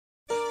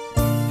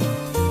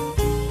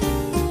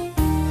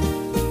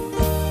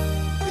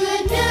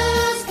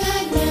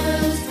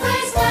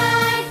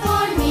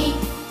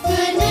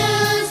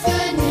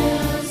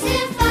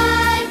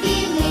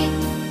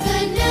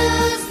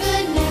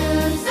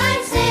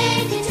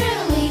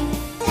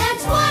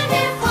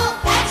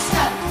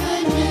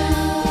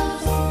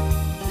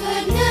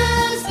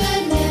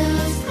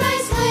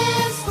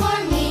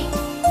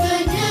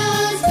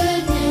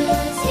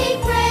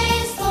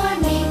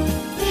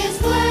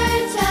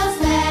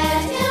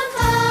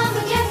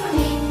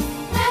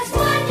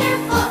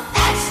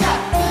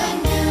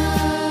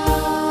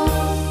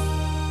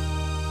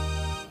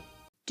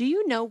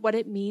what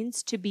it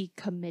means to be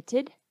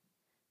committed?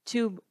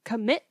 To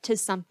commit to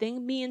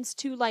something means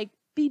to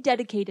be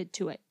dedicated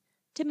to it,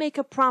 to make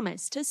a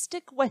promise, to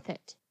stick with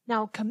it.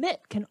 Now,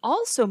 commit can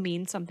also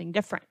mean something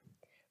different.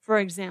 For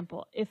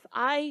example, if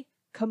I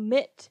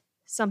commit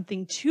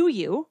something to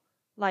you,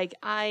 like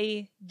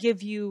I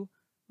give you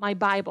my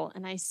Bible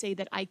and I say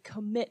that I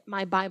commit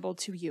my Bible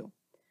to you,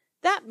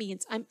 that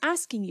means I'm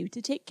asking you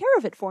to take care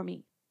of it for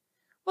me.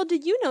 Well,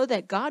 did you know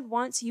that God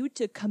wants you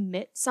to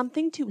commit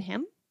something to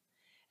Him?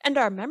 And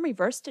our memory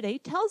verse today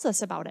tells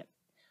us about it.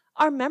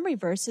 Our memory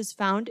verse is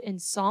found in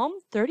Psalm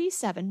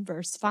 37,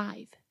 verse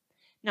 5.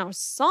 Now,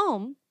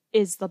 Psalm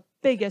is the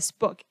biggest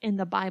book in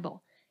the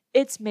Bible.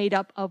 It's made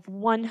up of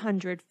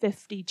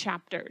 150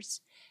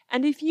 chapters.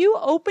 And if you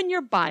open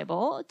your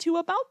Bible to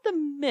about the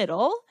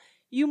middle,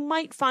 you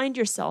might find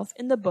yourself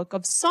in the book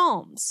of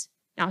Psalms.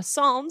 Now,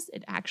 Psalms,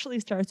 it actually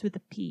starts with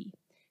a P.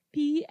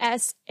 P-S-A-L-M.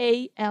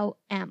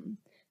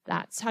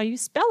 That's how you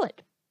spell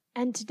it.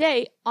 And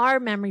today, our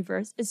memory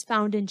verse is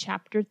found in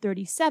chapter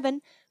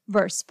 37,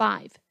 verse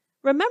 5.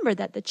 Remember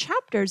that the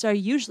chapters are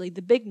usually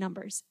the big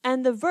numbers,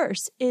 and the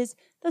verse is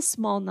the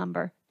small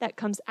number that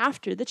comes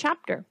after the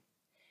chapter.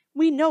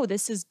 We know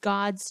this is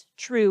God's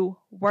true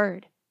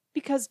word,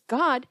 because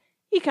God,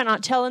 He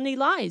cannot tell any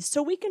lies,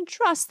 so we can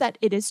trust that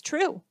it is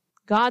true.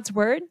 God's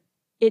word,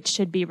 it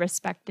should be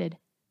respected.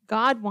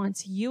 God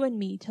wants you and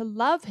me to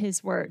love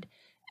His word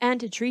and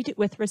to treat it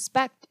with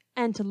respect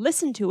and to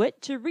listen to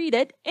it, to read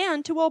it,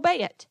 and to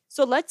obey it.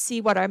 So let's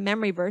see what our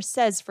memory verse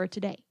says for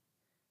today.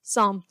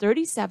 Psalm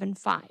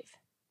 37:5.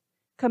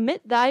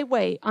 Commit thy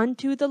way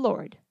unto the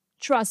Lord.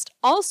 Trust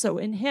also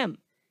in Him,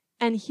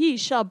 and He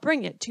shall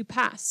bring it to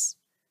pass.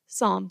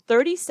 Psalm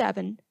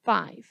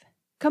 37:5.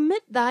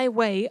 Commit thy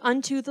way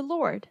unto the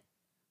Lord.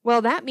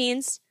 Well, that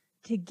means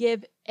to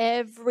give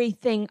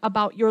everything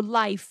about your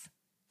life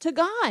to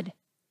God.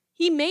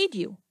 He made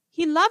you.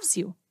 He loves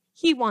you.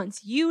 He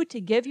wants you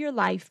to give your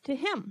life to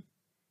Him.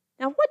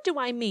 Now, what do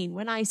I mean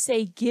when I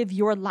say give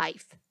your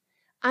life?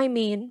 I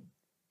mean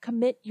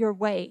commit your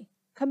way,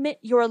 commit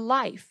your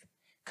life,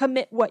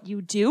 commit what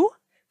you do,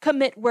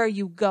 commit where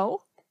you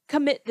go,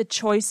 commit the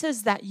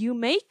choices that you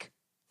make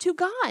to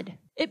God.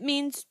 It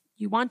means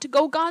you want to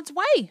go God's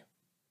way.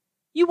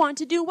 You want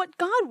to do what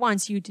God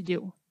wants you to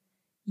do.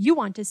 You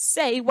want to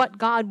say what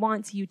God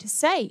wants you to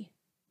say.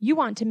 You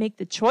want to make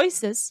the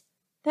choices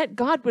that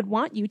God would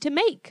want you to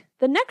make.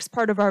 The next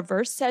part of our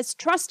verse says,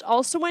 trust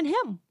also in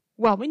Him.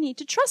 Well, we need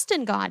to trust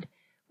in God.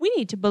 We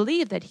need to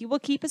believe that He will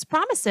keep His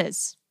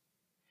promises.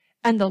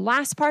 And the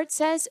last part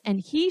says, and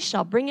He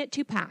shall bring it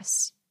to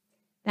pass.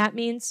 That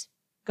means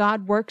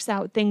God works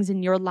out things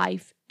in your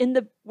life in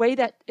the way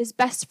that is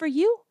best for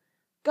you.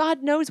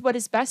 God knows what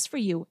is best for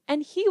you,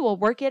 and He will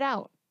work it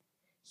out.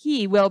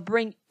 He will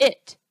bring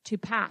it to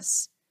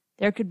pass.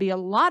 There could be a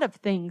lot of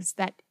things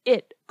that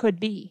it could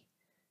be.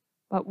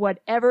 But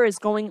whatever is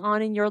going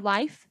on in your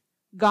life,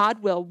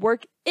 God will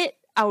work it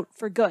out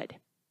for good.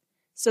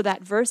 So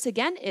that verse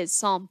again is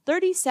Psalm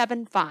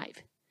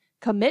 37:5.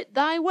 Commit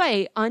thy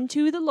way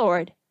unto the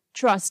Lord,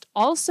 trust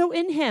also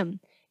in Him,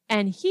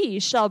 and He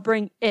shall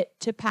bring it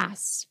to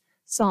pass.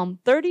 Psalm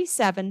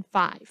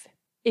 37:5.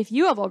 If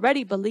you have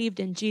already believed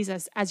in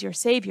Jesus as your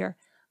Savior,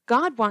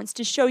 God wants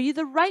to show you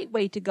the right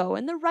way to go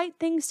and the right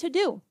things to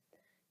do.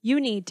 You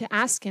need to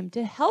ask Him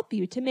to help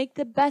you to make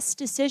the best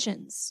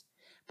decisions.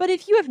 But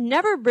if you have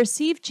never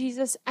received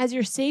Jesus as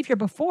your Savior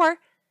before,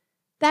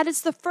 that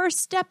is the first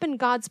step in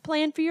God's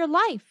plan for your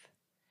life.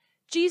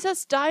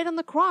 Jesus died on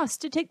the cross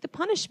to take the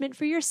punishment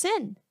for your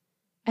sin.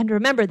 And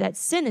remember that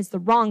sin is the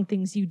wrong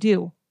things you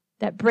do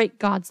that break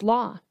God's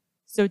law.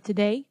 So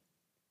today,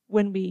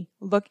 when we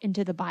look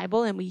into the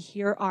Bible and we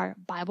hear our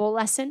Bible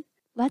lesson,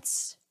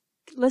 let's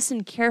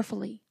listen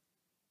carefully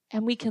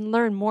and we can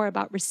learn more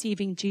about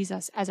receiving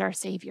Jesus as our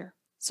Savior.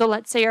 So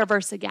let's say our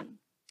verse again.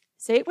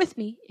 Say it with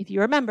me if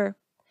you remember.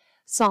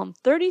 Psalm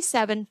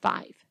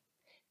 37:5.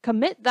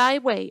 Commit thy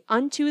way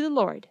unto the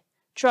Lord.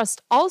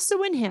 Trust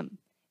also in Him,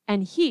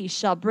 and He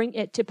shall bring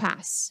it to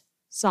pass.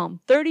 Psalm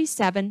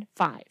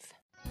 37:5.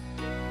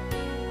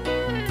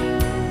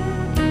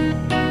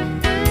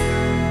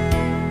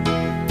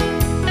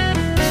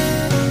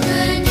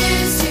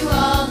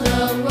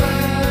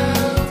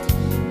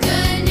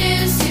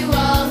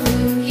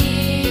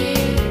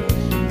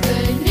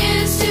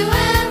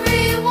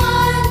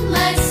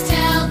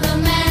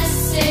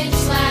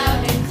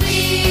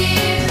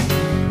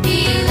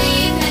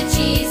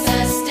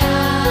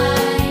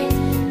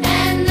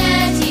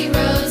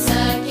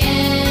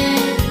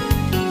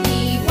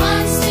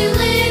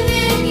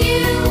 You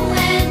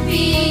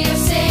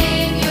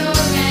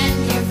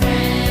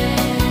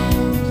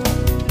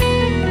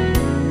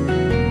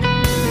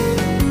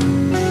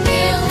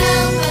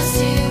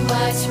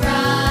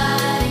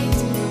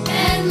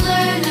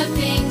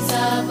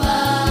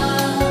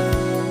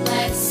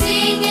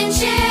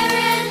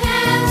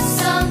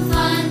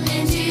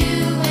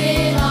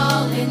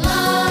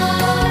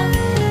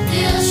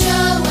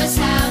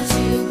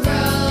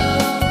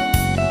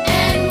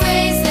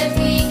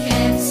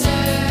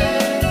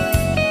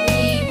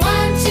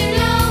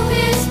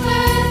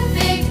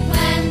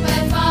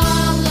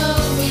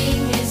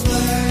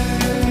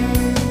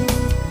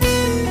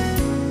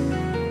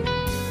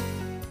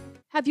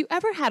Have you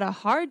ever had a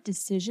hard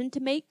decision to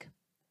make?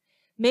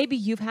 Maybe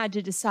you've had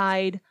to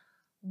decide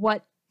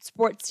what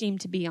sports team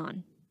to be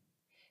on.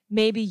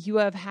 Maybe you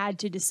have had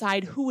to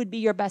decide who would be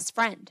your best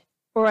friend.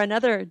 Or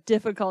another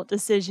difficult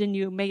decision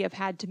you may have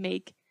had to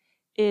make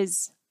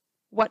is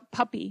what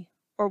puppy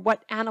or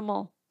what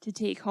animal to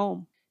take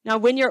home. Now,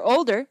 when you're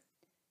older,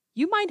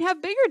 you might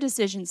have bigger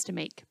decisions to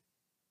make,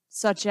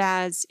 such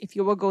as if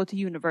you will go to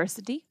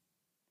university.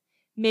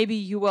 Maybe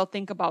you will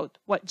think about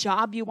what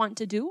job you want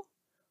to do,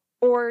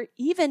 or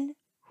even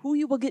who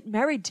you will get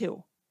married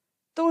to.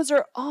 Those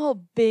are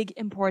all big,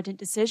 important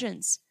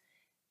decisions.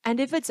 And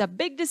if it's a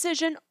big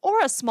decision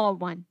or a small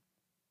one,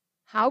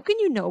 how can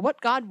you know what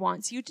God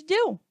wants you to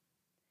do?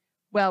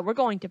 Well, we're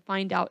going to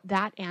find out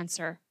that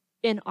answer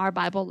in our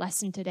Bible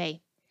lesson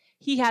today.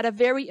 He had a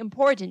very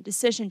important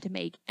decision to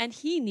make, and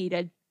he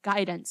needed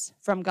guidance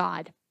from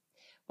God.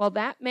 Well,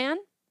 that man,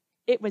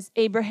 it was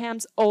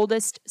Abraham's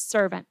oldest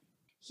servant.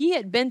 He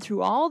had been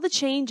through all the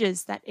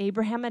changes that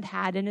Abraham had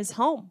had in his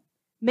home.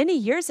 Many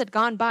years had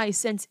gone by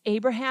since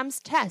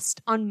Abraham's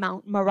test on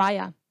Mount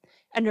Moriah.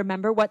 And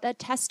remember what that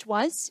test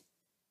was?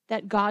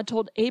 That God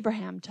told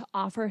Abraham to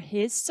offer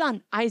his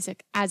son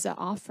Isaac as an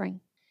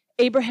offering.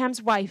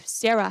 Abraham's wife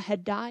Sarah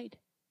had died.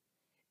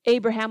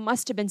 Abraham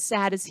must have been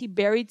sad as he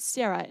buried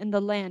Sarah in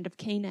the land of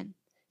Canaan.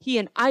 He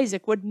and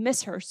Isaac would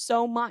miss her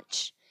so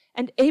much.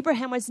 And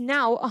Abraham was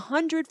now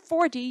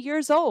 140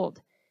 years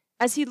old.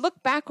 As he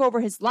looked back over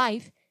his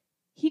life,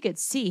 he could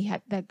see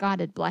that God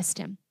had blessed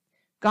him.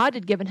 God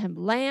had given him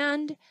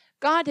land.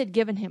 God had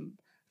given him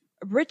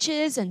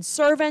riches and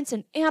servants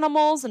and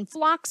animals and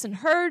flocks and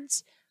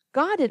herds.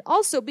 God had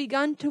also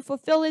begun to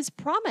fulfill his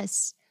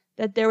promise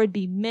that there would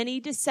be many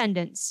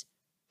descendants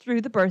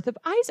through the birth of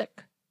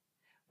Isaac.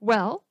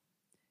 Well,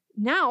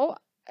 now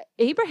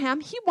Abraham,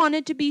 he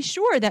wanted to be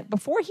sure that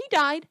before he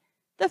died,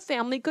 the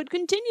family could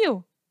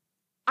continue.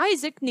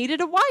 Isaac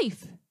needed a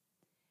wife.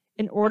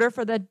 In order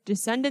for the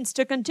descendants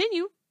to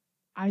continue,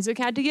 Isaac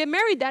had to get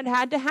married. That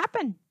had to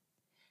happen.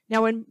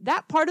 Now, in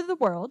that part of the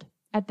world,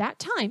 at that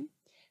time,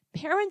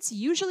 parents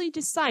usually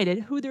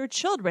decided who their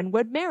children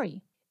would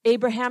marry.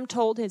 Abraham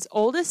told his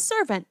oldest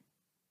servant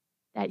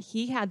that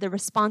he had the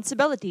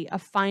responsibility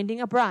of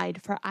finding a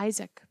bride for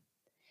Isaac.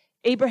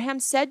 Abraham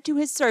said to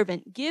his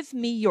servant, "Give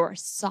me your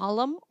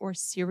solemn or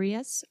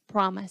serious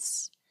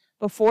promise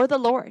before the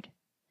Lord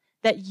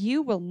that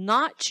you will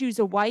not choose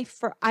a wife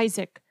for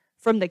Isaac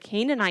from the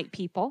Canaanite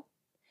people."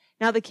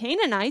 Now, the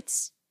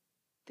Canaanites,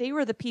 they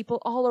were the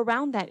people all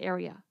around that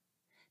area.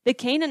 The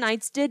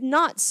Canaanites did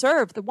not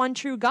serve the one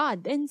true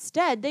God.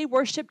 Instead, they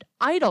worshipped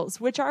idols,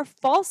 which are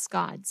false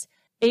gods.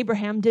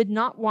 Abraham did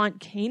not want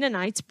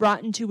Canaanites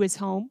brought into his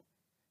home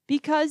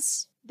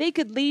because they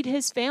could lead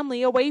his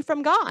family away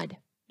from God.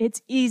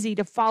 It's easy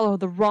to follow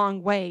the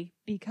wrong way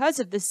because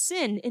of the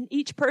sin in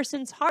each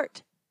person's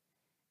heart.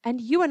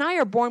 And you and I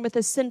are born with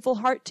a sinful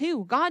heart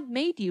too. God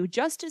made you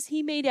just as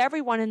he made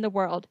everyone in the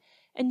world,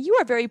 and you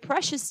are very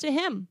precious to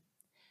him.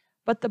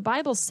 But the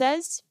Bible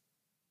says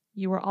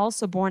you were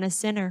also born a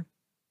sinner.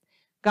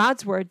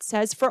 God's word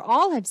says, "For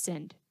all have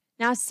sinned."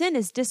 Now, sin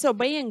is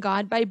disobeying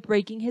God by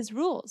breaking his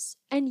rules.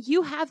 And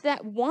you have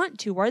that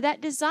want to or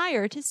that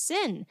desire to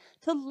sin,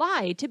 to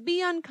lie, to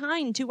be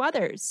unkind to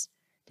others,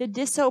 to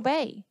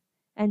disobey.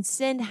 And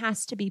sin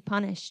has to be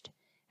punished.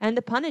 And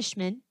the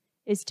punishment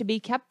is to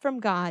be kept from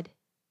God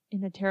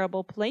in a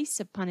terrible place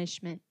of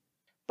punishment.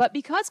 But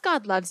because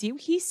God loves you,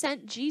 he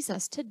sent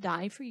Jesus to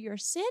die for your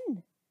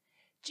sin.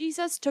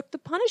 Jesus took the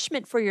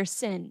punishment for your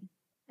sin.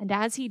 And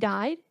as he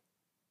died,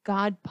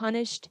 God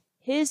punished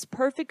his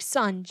perfect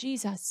son,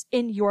 Jesus,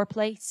 in your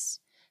place.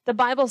 The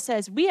Bible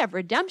says we have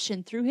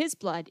redemption through his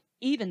blood,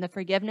 even the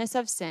forgiveness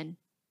of sin.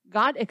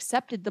 God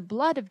accepted the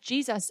blood of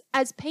Jesus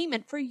as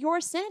payment for your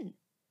sin.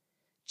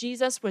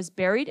 Jesus was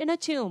buried in a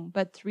tomb,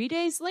 but 3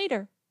 days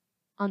later,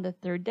 on the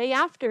third day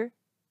after,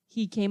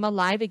 he came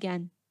alive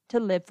again to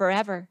live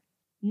forever.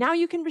 Now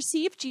you can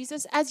receive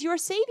Jesus as your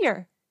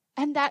Savior.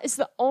 And that is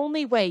the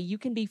only way you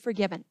can be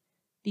forgiven,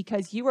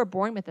 because you were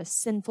born with a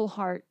sinful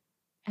heart.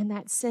 And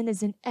that sin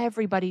is in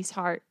everybody's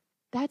heart.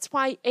 That's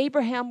why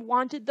Abraham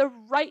wanted the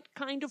right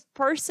kind of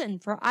person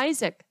for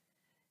Isaac.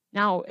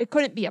 Now, it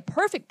couldn't be a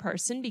perfect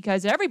person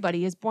because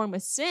everybody is born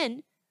with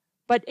sin.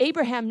 But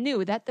Abraham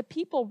knew that the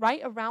people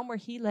right around where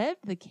he lived,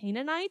 the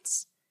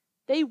Canaanites,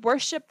 they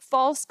worshiped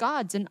false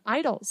gods and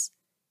idols.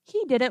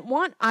 He didn't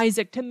want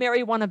Isaac to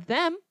marry one of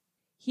them.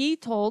 He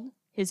told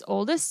his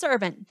oldest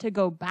servant to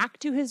go back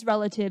to his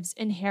relatives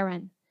in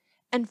Haran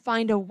and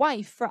find a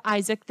wife for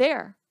Isaac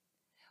there.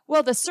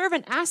 Well, the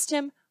servant asked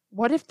him,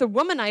 "What if the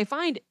woman I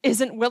find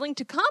isn't willing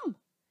to come?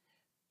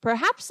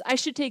 Perhaps I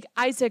should take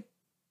Isaac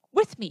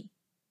with me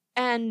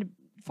and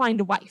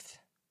find a wife."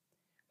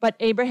 But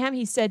Abraham,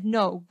 he said,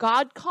 "No,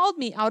 God called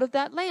me out of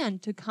that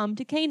land to come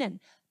to Canaan.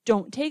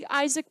 Don't take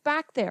Isaac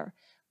back there.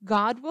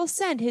 God will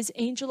send his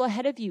angel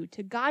ahead of you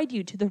to guide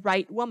you to the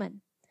right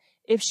woman.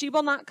 If she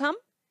will not come,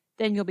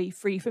 then you'll be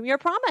free from your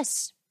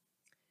promise."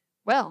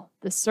 Well,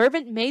 the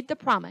servant made the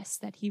promise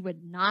that he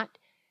would not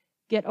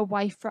get a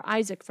wife for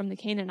Isaac from the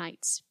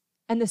Canaanites.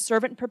 and the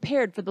servant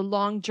prepared for the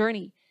long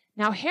journey.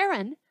 Now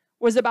Haran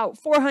was about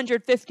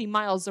 450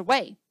 miles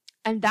away,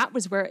 and that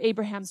was where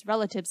Abraham's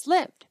relatives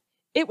lived.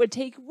 It would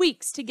take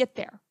weeks to get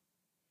there.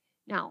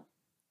 Now,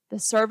 the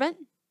servant,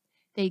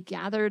 they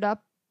gathered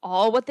up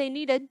all what they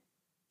needed.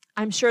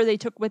 I'm sure they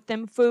took with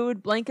them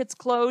food, blankets,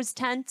 clothes,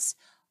 tents,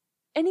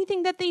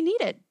 anything that they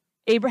needed.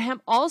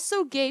 Abraham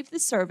also gave the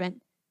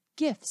servant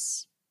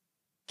gifts.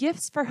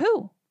 Gifts for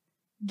who?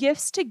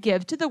 Gifts to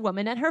give to the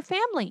woman and her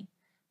family.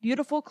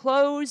 Beautiful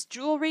clothes,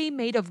 jewelry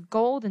made of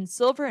gold and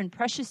silver and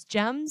precious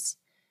gems.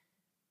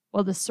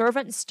 Well, the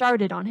servant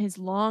started on his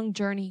long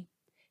journey.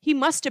 He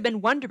must have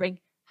been wondering,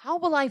 how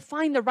will I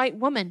find the right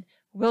woman?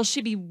 Will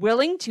she be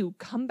willing to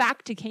come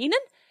back to Canaan?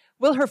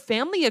 Will her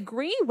family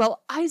agree? Will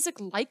Isaac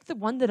like the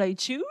one that I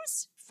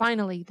choose?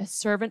 Finally, the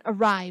servant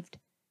arrived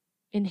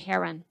in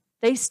Haran.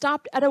 They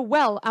stopped at a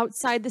well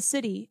outside the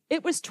city.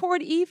 It was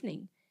toward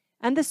evening,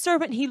 and the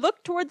servant, he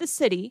looked toward the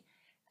city,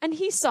 and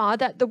he saw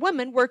that the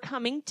women were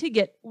coming to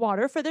get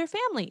water for their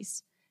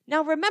families.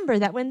 Now remember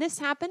that when this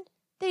happened,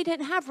 they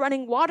didn't have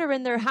running water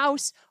in their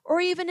house or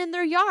even in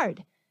their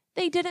yard.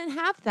 They didn't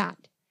have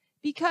that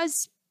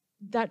because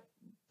that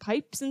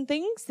pipes and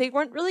things, they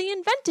weren't really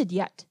invented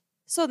yet.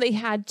 So they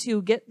had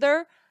to get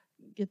their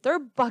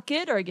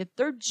bucket or get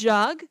their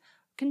jug,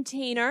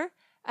 container,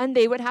 and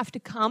they would have to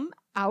come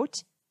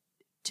out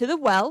to the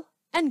well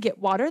and get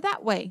water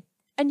that way.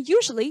 And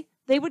usually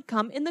they would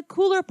come in the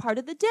cooler part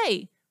of the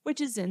day,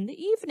 which is in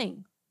the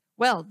evening.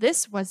 Well,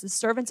 this was the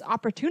servant's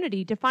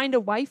opportunity to find a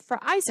wife for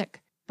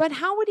Isaac. But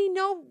how would he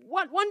know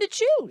what one to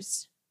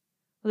choose?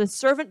 Well, the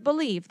servant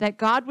believed that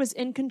God was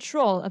in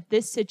control of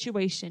this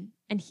situation,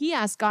 and he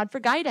asked God for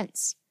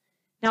guidance.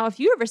 Now, if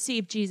you have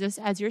received Jesus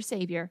as your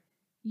Savior,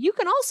 you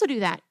can also do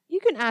that. You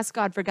can ask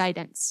God for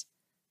guidance.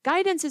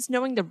 Guidance is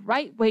knowing the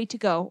right way to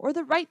go or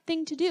the right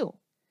thing to do.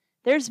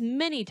 There's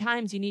many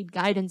times you need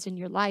guidance in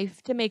your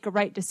life to make a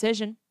right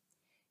decision.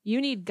 You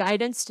need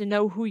guidance to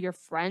know who your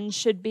friends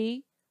should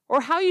be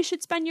or how you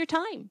should spend your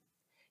time.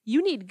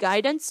 You need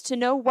guidance to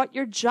know what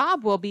your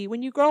job will be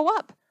when you grow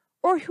up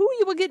or who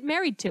you will get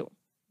married to.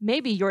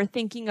 Maybe you're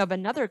thinking of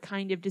another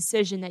kind of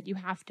decision that you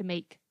have to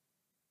make.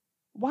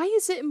 Why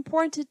is it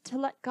important to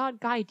let God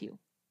guide you?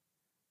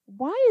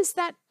 Why is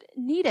that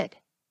needed?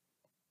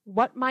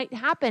 What might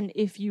happen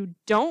if you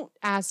don't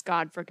ask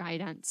God for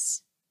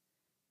guidance?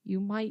 You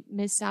might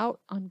miss out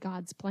on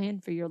God's plan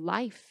for your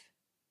life.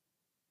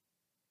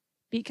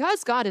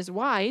 Because God is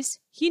wise,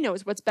 He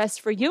knows what's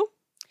best for you.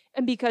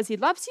 And because He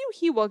loves you,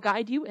 He will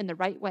guide you in the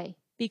right way.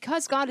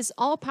 Because God is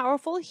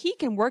all-powerful, He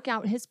can work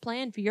out His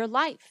plan for your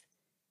life.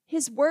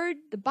 His word,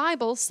 the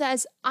Bible,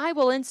 says, I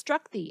will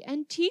instruct thee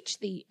and teach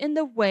thee in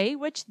the way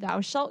which thou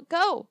shalt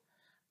go.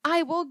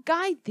 I will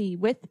guide thee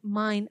with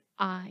mine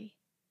eye.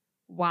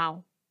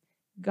 Wow.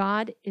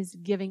 God is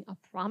giving a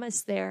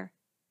promise there.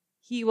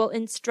 He will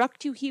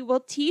instruct you. He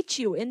will teach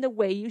you in the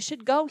way you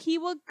should go. He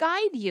will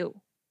guide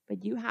you.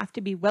 But you have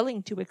to be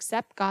willing to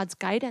accept God's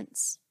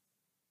guidance.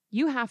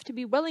 You have to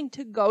be willing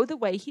to go the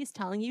way He's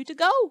telling you to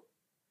go.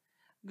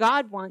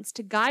 God wants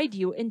to guide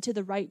you into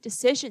the right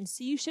decision,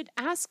 so you should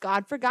ask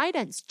God for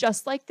guidance,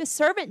 just like the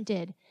servant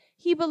did.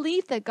 He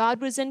believed that God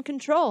was in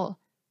control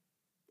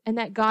and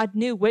that God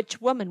knew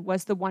which woman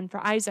was the one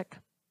for Isaac.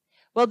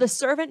 Well, the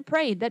servant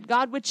prayed that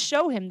God would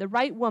show him the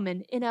right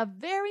woman in a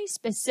very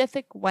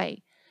specific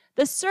way.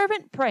 The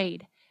servant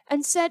prayed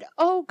and said,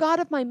 "O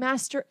God of my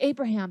master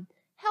Abraham,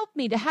 help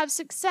me to have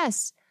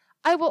success.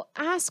 I will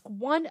ask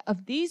one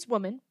of these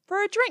women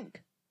for a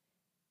drink.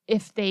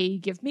 If they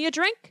give me a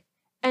drink,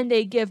 and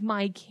they give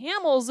my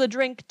camels a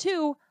drink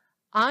too,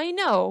 I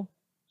know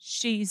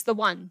she's the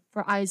one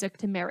for Isaac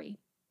to marry."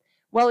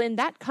 Well, in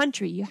that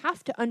country, you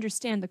have to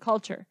understand the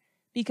culture,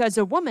 because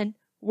a woman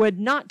would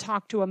not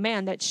talk to a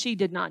man that she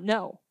did not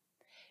know.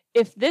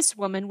 If this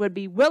woman would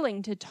be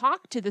willing to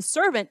talk to the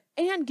servant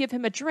and give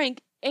him a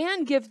drink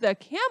and give the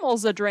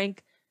camels a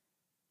drink,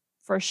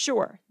 for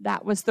sure,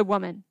 that was the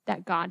woman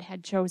that God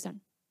had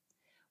chosen.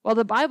 Well,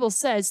 the Bible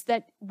says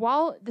that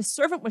while the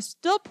servant was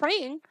still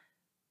praying,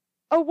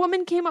 a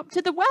woman came up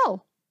to the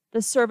well.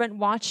 The servant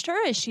watched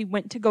her as she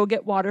went to go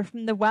get water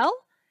from the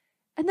well,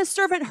 and the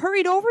servant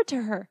hurried over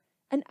to her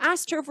and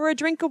asked her for a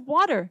drink of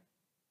water.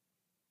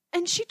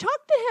 And she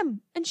talked to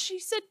him, and she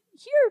said,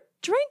 "Here,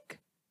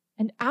 drink."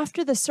 And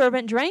after the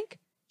servant drank,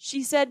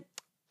 she said,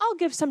 "I'll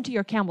give some to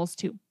your camels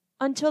too,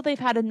 until they've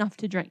had enough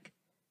to drink."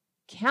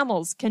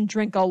 Camels can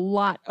drink a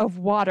lot of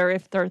water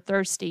if they're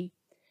thirsty.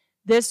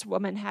 This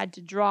woman had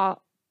to draw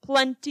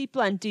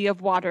plenty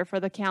of water for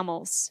the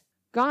camels.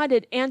 God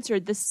had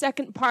answered the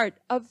second part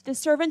of the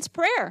servant's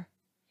prayer.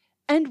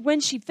 And when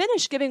she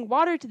finished giving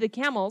water to the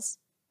camels,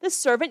 the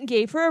servant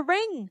gave her a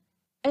ring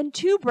and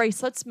 2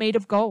 bracelets made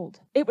of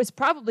gold. It was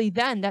probably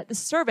then that the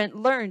servant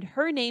learned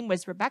her name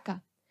was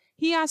Rebekah.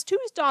 He asked,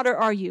 "Whose daughter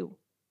are you?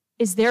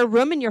 Is there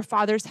room in your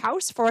father's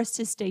house for us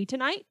to stay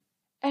tonight?"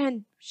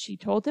 And she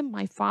told him,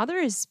 "My father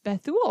is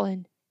Bethuel,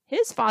 and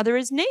his father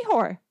is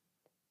Nahor."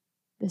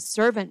 The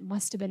servant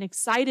must have been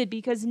excited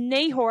because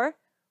Nahor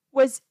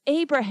was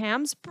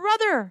Abraham's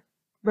brother.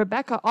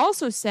 Rebekah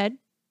also said,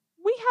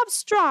 "We have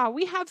straw,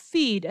 we have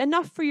feed,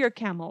 enough for your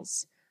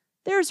camels.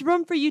 There's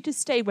room for you to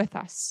stay with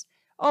us."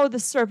 Oh, the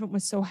servant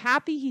was so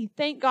happy. He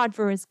thanked God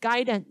for his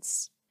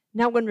guidance.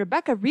 Now, when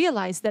Rebekah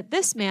realized that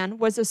this man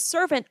was a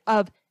servant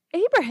of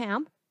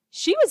Abraham,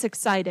 she was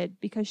excited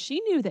because she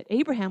knew that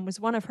Abraham was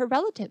one of her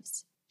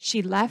relatives.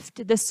 She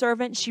left the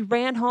servant. She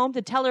ran home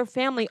to tell her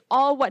family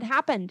all what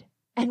happened.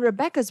 And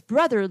Rebekah's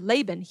brother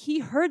Laban, he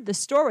heard the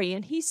story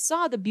and he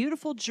saw the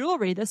beautiful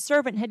jewelry the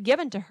servant had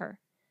given to her.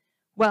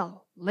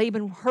 Well,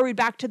 Laban hurried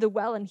back to the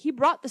well and he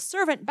brought the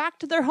servant back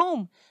to their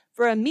home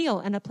for a meal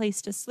and a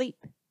place to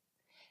sleep.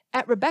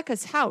 At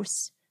Rebekah's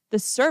house, the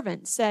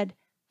servant said,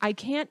 "I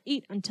can't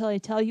eat until I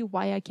tell you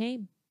why I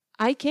came.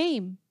 I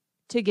came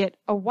to get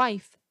a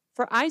wife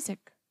for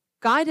Isaac.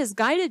 God has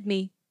guided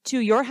me to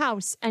your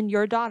house and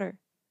your daughter.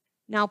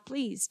 Now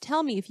please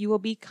tell me if you will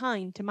be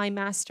kind to my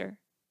master.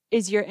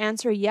 Is your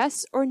answer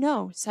yes or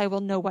no, so I will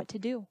know what to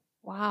do?"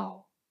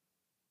 Wow.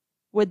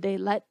 Would they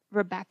let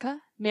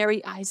Rebekah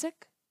marry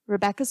Isaac?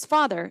 Rebekah's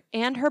father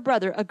and her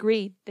brother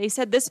agreed. They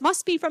said, "This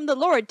must be from the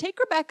Lord. Take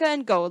Rebekah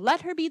and go.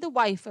 Let her be the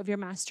wife of your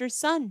master's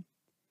son."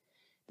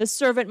 The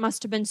servant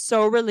must have been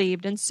so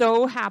relieved and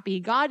so happy.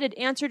 God had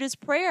answered his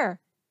prayer.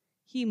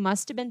 He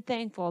must have been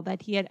thankful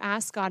that he had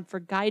asked God for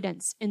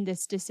guidance in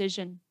this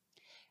decision.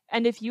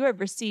 And if you have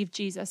received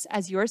Jesus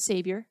as your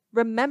Savior,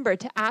 remember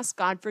to ask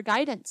God for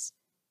guidance.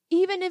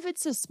 Even if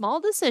it's a small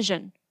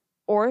decision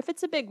or if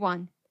it's a big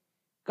one,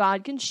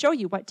 God can show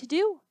you what to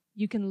do.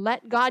 You can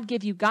let God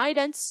give you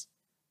guidance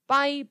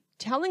by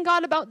telling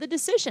God about the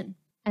decision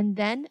and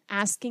then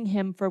asking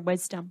him for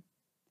wisdom.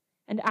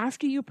 And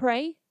after you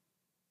pray,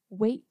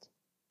 wait,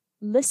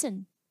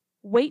 listen,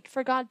 wait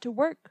for God to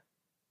work.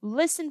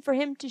 Listen for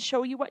him to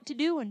show you what to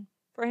do and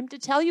for him to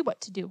tell you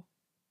what to do.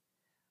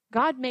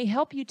 God may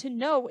help you to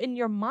know in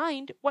your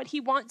mind what he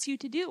wants you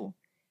to do.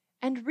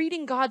 And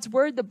reading God's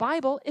word, the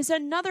Bible, is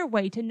another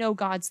way to know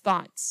God's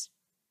thoughts.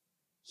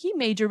 He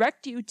may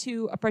direct you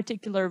to a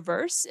particular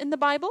verse in the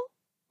Bible,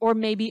 or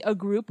maybe a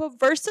group of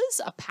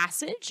verses, a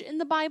passage in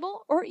the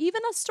Bible, or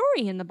even a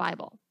story in the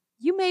Bible.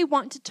 You may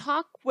want to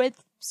talk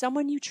with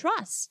someone you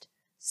trust,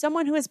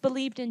 someone who has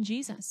believed in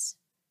Jesus.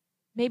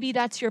 Maybe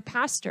that's your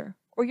pastor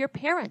or your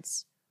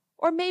parents,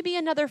 or maybe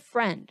another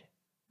friend.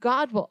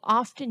 God will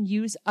often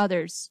use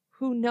others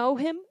who know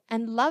him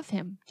and love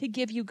him to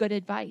give you good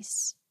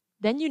advice.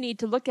 Then you need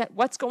to look at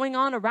what's going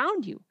on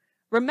around you.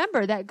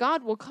 Remember that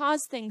God will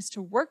cause things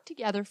to work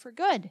together for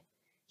good.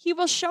 He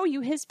will show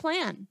you his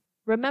plan.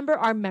 Remember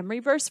our memory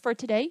verse for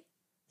today?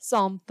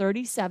 Psalm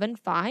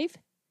 37:5.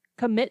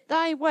 "Commit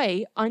thy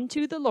way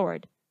unto the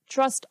Lord.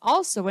 Trust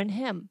also in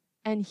him,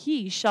 and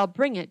he shall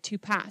bring it to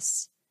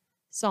pass."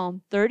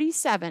 Psalm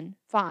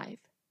 37:5.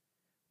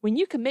 When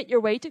you commit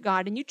your way to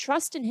God and you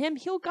trust in him,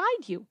 he'll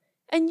guide you,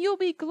 and you'll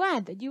be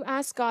glad that you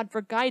asked God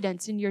for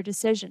guidance in your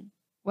decision.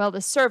 Well,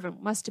 the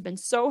servant must have been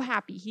so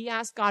happy he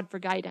asked God for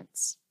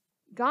guidance.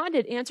 God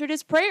had answered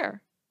his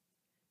prayer.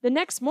 The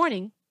next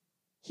morning,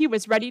 he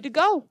was ready to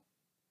go.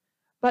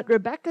 But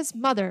Rebekah's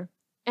mother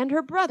and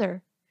her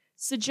brother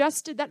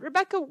suggested that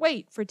Rebekah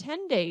wait for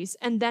 10 days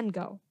and then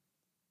go.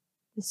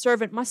 The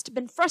servant must have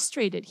been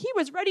frustrated. He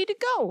was ready to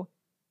go.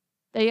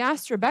 They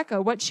asked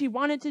Rebekah what she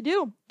wanted to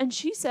do, and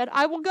she said,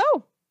 "I will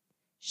go."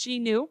 She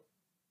knew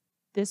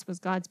this was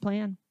God's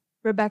plan.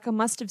 Rebekah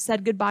must have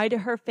said goodbye to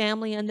her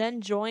family and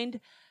then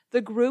joined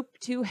the group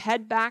to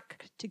head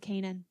back to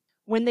Canaan.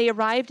 When they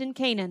arrived in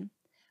Canaan,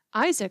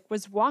 Isaac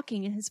was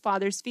walking in his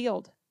father's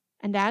field.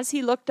 And as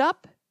he looked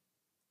up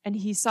and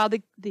he saw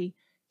the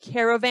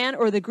caravan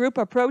or the group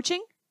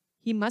approaching,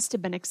 he must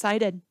have been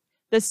excited.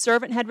 The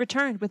servant had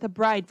returned with a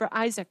bride for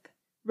Isaac.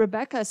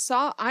 Rebekah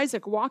saw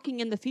Isaac walking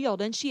in the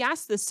field, and she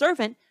asked the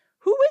servant,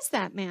 "Who is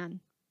that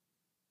man?"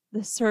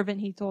 The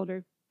servant, he told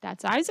her,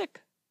 "That's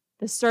Isaac."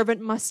 The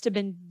servant must have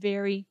been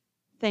very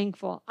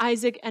thankful.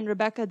 Isaac and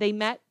Rebekah, they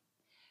met.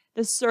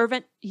 The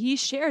servant, he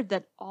shared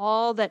that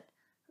all that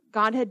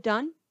God had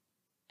done.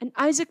 And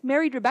Isaac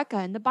married Rebekah,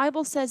 and the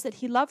Bible says that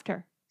he loved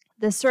her.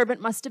 The servant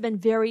must have been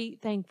very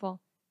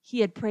thankful. He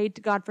had prayed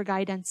to God for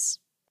guidance.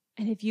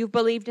 And if you've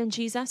believed in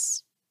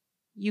Jesus,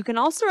 you can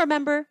also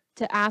remember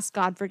to ask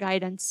God for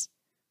guidance.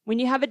 When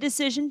you have a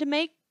decision to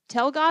make,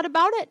 tell God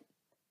about it.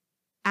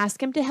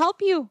 Ask him to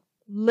help you.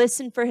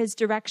 Listen for his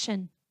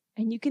direction.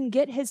 And you can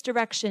get his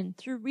direction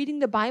through reading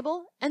the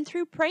Bible and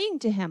through praying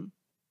to him.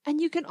 And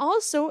you can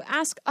also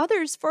ask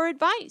others for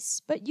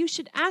advice, but you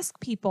should ask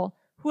people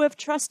who have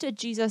trusted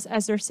Jesus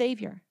as their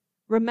Savior.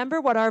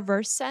 Remember what our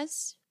verse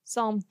says?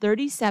 Psalm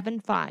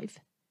 37:5.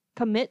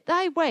 "Commit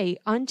thy way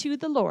unto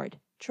the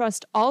Lord.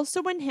 Trust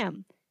also in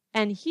him,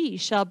 and he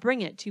shall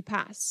bring it to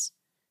pass."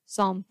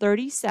 Psalm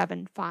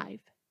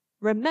 37:5.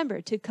 Remember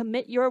to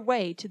commit your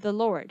way to the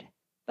Lord.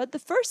 But the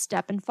first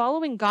step in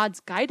following God's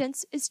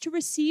guidance is to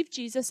receive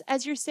Jesus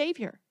as your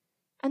Savior.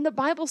 And the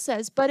Bible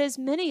says, "But as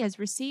many as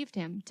received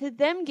him, to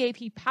them gave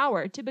he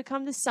power to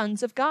become the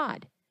sons of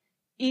God,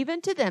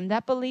 even to them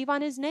that believe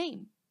on his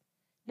name."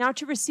 Now,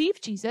 to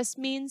receive Jesus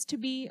means to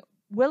be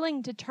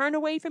willing to turn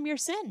away from your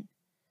sin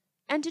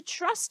and to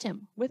trust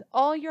him with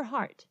all your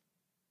heart.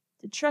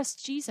 to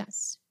trust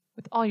Jesus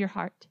with all your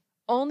heart.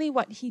 Only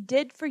what he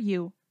did for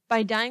you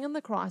by dying on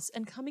the cross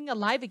and coming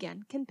alive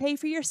again can pay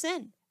for your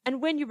sin.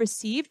 And when you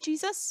receive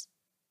Jesus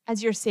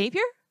as your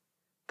Savior,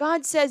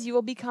 God says you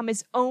will become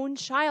his own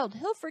child.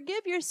 He'll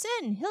forgive your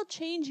sin. He'll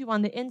change you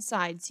on the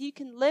inside so you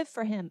can live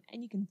for him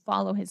and you can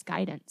follow his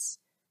guidance.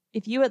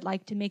 If you would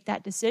like to make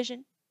that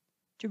decision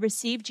to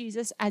receive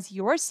Jesus as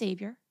your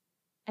Savior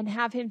and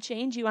have him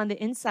change you on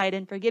the inside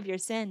and forgive your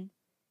sin,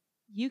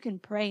 you can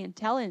pray and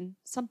tell him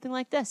something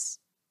like this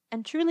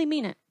and truly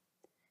mean it.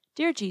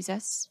 Dear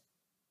Jesus,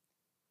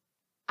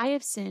 I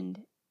have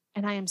sinned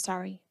and I am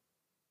sorry.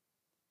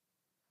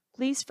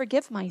 Please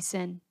forgive my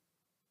sin.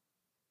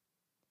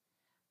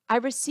 I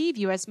receive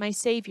you as my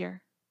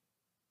Savior.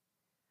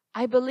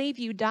 I believe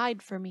you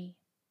died for me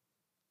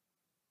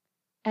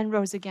and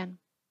rose again.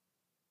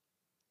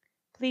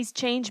 Please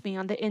change me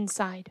on the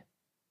inside.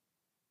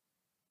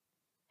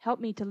 Help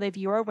me to live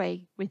your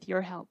way with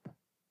your help.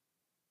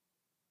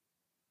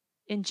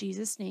 In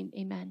Jesus' name,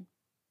 amen.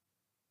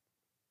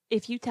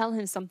 If you tell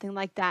him something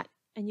like that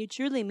and you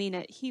truly mean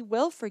it, he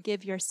will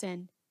forgive your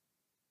sin.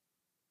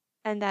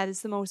 And that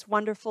is the most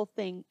wonderful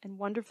thing and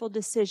wonderful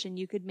decision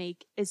you could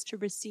make, is to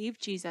receive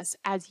Jesus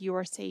as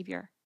your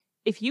Savior.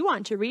 If you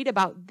want to read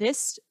about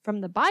this from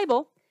the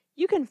Bible,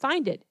 you can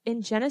find it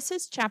in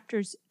Genesis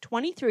chapters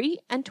 23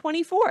 and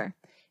 24.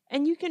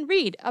 And you can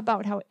read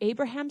about how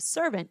Abraham's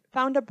servant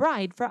found a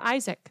bride for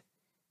Isaac.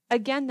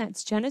 Again,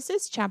 that's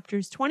Genesis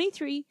chapters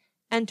 23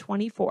 and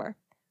 24.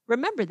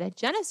 Remember that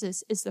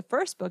Genesis is the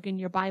first book in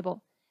your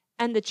Bible,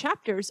 and the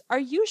chapters are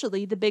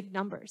usually the big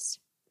numbers.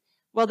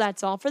 Well,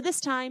 that's all for this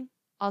time.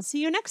 I'll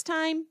see you next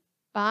time.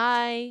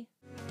 Bye.